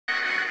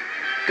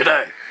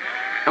G'day,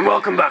 and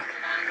welcome back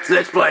to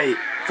Let's Play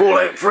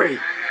Fallout 3.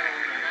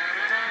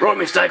 Right,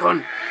 Miss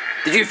Daikon,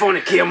 did you find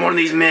a key on one of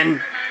these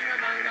men?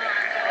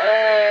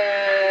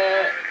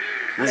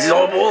 This is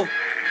eyeball?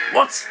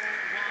 What?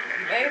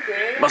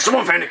 Maybe. Well,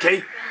 someone found a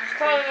key.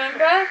 Can't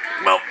remember.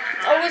 Well,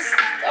 I was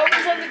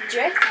on the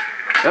jet.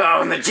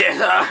 oh, on the jet,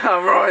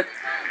 right.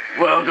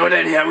 Well, go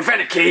down here, we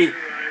found a key.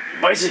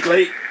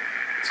 Basically,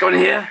 let's go in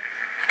here.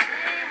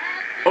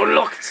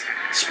 Unlocked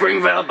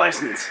Springvale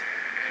Basement.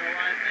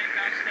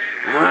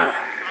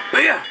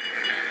 Beer.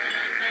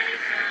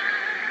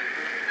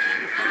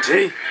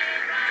 See?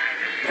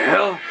 The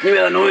hell? Can you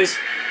hear that noise?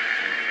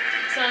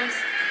 Sounds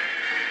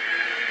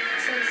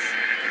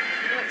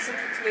like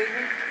something's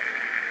moving.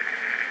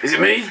 Is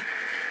it me?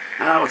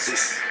 What's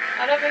this?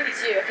 I don't think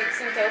it's you. I think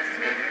something else is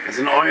moving. There's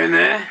an eye in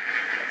there.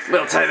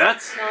 We'll take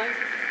that. No.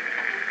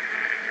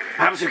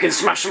 Perhaps we can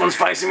smash someone's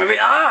face in with it.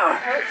 I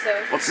hope so.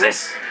 What's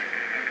this?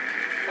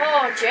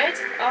 Oh,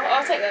 jet.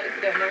 I'll take that if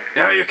you don't know.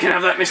 Yeah, you can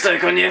have that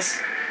mistake on,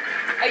 yes.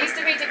 I used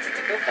to be addicted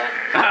to buffet.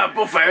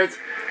 Buffet.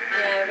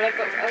 Yeah,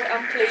 but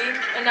I'm clean,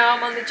 and now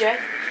I'm on the jet.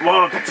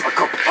 Whoa, I picked up a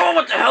cup. Oh,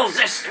 what the hell's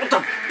this? What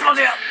the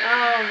bloody hell?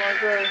 Oh my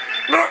god.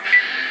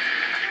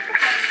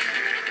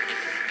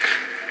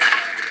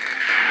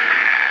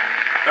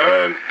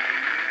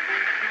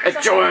 A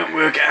giant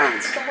work ant.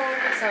 It's a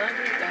horrible sound,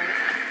 you guys.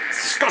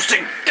 It's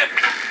disgusting. Get.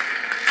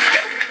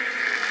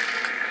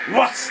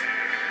 What?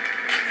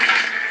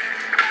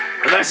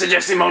 Are they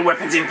suggesting my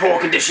weapon's in poor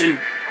condition? I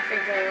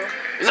think they are.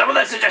 Is that what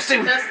they're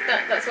suggesting?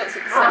 That's what's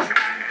it saying.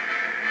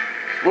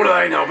 What do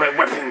they know about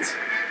weapons?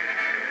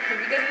 Have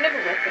you got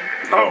another weapon?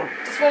 No.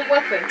 Just one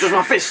weapon? Just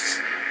my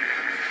fists.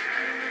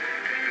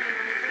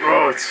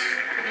 Right.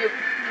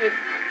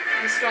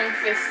 Your strong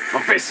fists.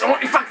 My fists. Oh,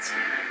 in fact,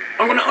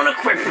 I'm going to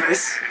unequip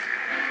this.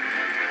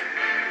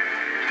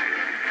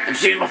 And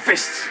just use my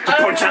fists to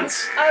punch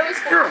ants. I always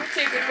thought you were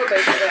too good for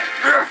both of that.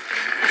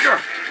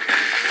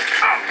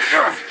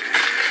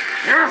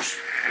 Yes.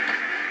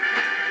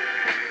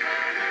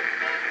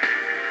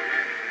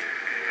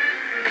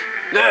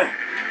 There.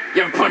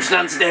 You ever punched an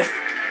ant to death?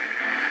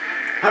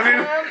 Have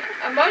you?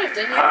 I might have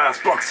done, yeah. It's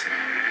blocked. I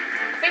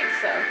think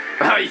so.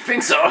 Oh, you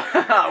think so?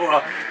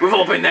 Well, we've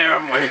all been there,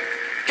 haven't we?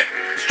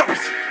 Stop it!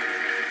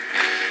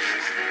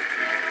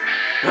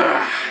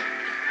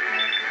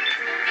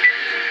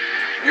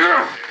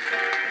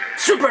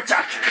 Super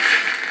attack!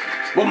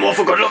 One more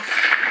for good luck.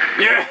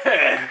 Yeah!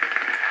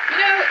 You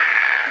know,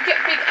 you get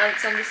big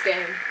ants on this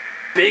game.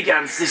 Big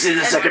ants? This is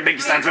the second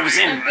biggest ant I've ever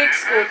seen. And big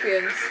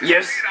scorpions.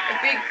 Yes. And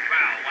big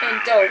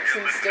dogs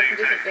and stuff and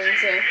different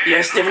things, yeah.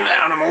 Yes, different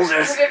animals,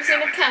 yes. Have you ever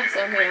seen a cat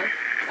on here?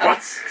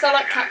 What? So I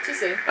like cats, you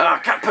see.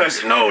 Cat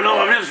person? No,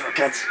 I've never seen a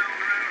cat.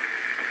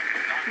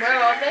 Where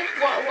are they?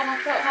 What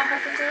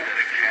happened to it?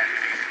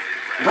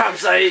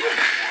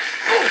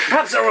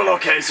 Perhaps they're all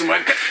okay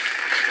somewhere.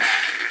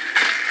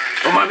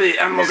 Or maybe the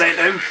animals ate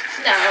them.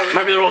 No.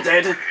 Maybe they're all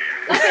dead.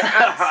 Like an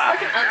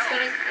ant's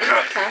gonna eat a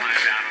cat.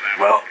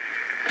 Well,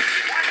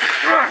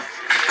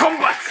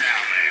 combat!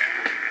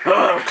 Oh,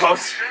 that was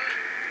close.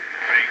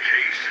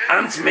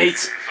 Ant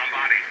meat.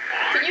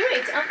 Can you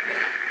eat ant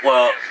meat?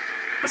 Well,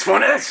 let's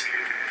find out.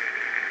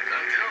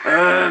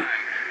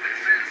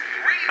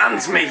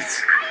 Ant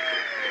meat.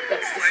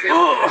 That's disgusting.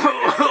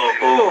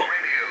 Oh.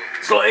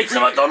 It's like eating a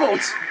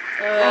McDonald's. I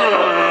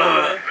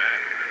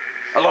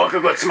like a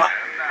good smack.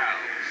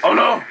 Oh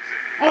no!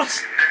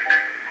 What?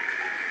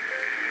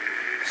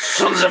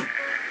 Sons of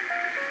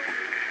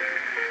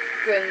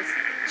Guns.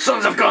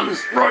 Sons of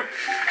guns! Right!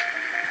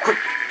 Quick,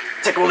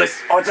 take all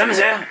these items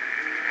here.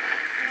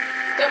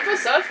 Don't feel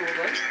sorry for them.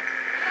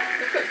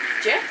 They put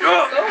jet on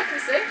the floor, I can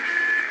see.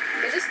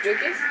 They're just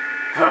druggies.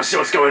 I'll see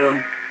what's going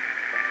on.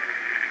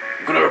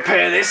 I'm gonna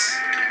repair this.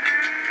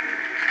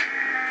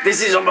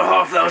 This is on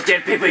behalf of those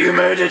dead people you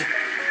murdered.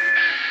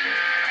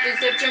 Those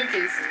dead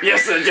junkies.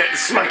 Yes, the jet.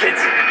 Smack it.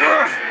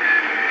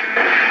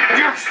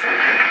 Yes.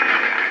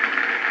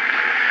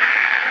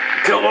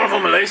 Kill one of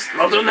them at least.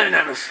 Well done there,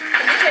 Nemus. Can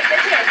you take their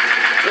jet?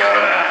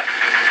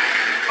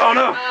 Oh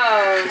no.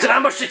 Oh. It's an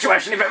ambush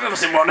situation if I've ever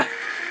seen one.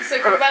 It's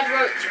like a bad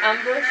roach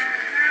ambush.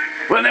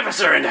 We'll never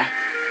surrender.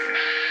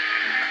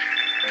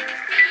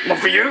 One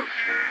for you.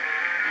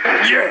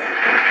 Yeah.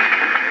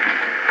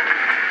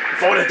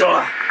 $40.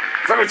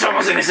 For every time I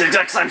was in this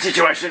exact same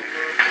situation.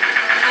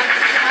 How much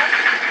did you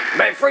have?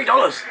 Made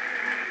 $3. It's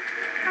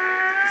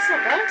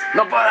not bad.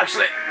 Not bad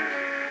actually.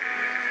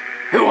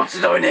 Who wants to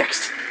die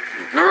next?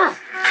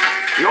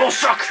 You all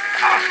suck.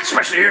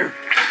 Especially you.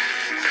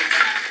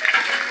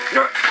 I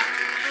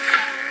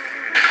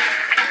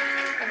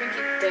think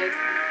he's dead.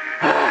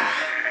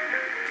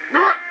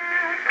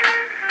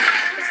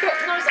 It's got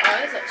nice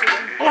eyes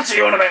actually. What's he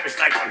on about, Miss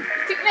Daikon?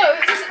 No,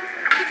 it doesn't.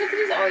 Look at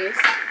his eyes.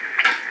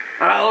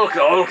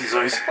 Look at his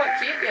eyes. They're quite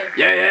cute,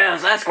 yeah. Yeah,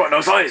 that's quite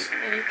nice eyes.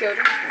 And you killed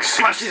him.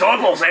 Smashed his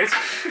eyeballs out.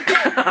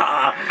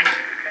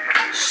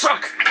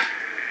 Suck.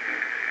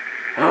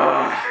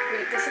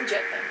 There's some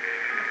jet there.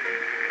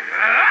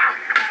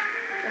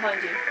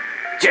 Behind you.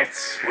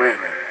 Jets. Where?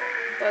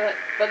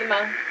 By the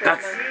man.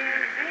 That's...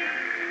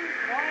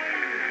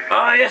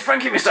 Ah, yes,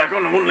 thank you, Miss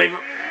Daikon. I wouldn't leave it.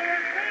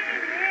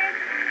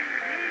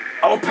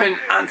 Open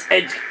ant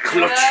egg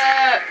clutch.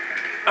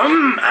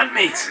 Ant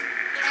meat.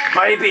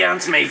 Baby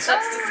ant meat.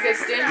 That's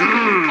disgusting.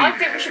 I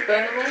think we should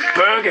burn them all.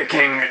 Burger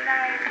King. I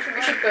think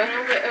we should burn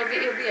all the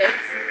eggs.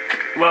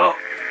 Well,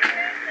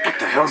 what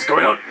the hell's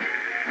going on?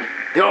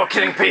 They're all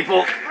killing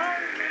people.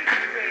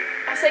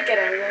 I say get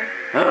out of there.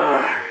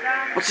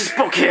 What's this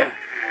book here?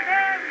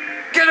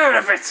 Get out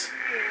of it!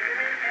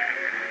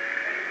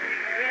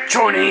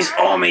 Chinese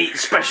Army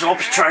Special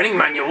Ops Training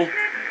Manual.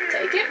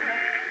 Take it.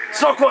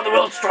 It's not quite the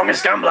world's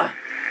strongest gambler.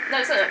 No,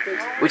 it's not that good.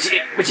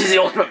 Which is the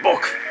ultimate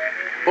book.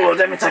 But we'll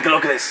definitely take a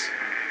look at this.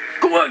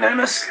 Good work,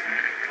 Nemus.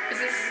 Is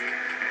this...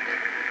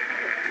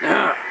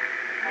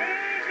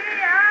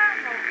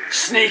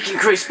 Sneak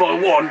increased by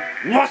 1.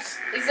 What?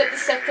 Is that the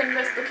second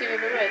best book you've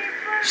ever read?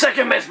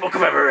 Second best book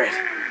I've ever read.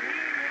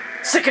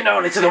 Second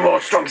only to the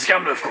world's strongest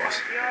gambler, of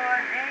course.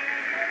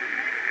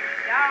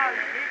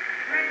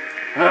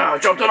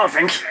 Job done, I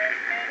think.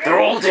 They're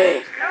all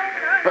dead.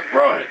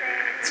 Right,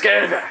 let's get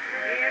out of here.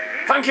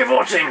 Thank you for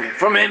watching.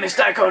 From me, Miss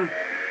Daikon.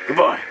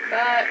 Goodbye.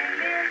 Bye.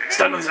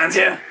 Stand with his hands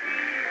here.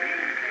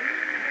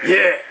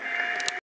 Yeah.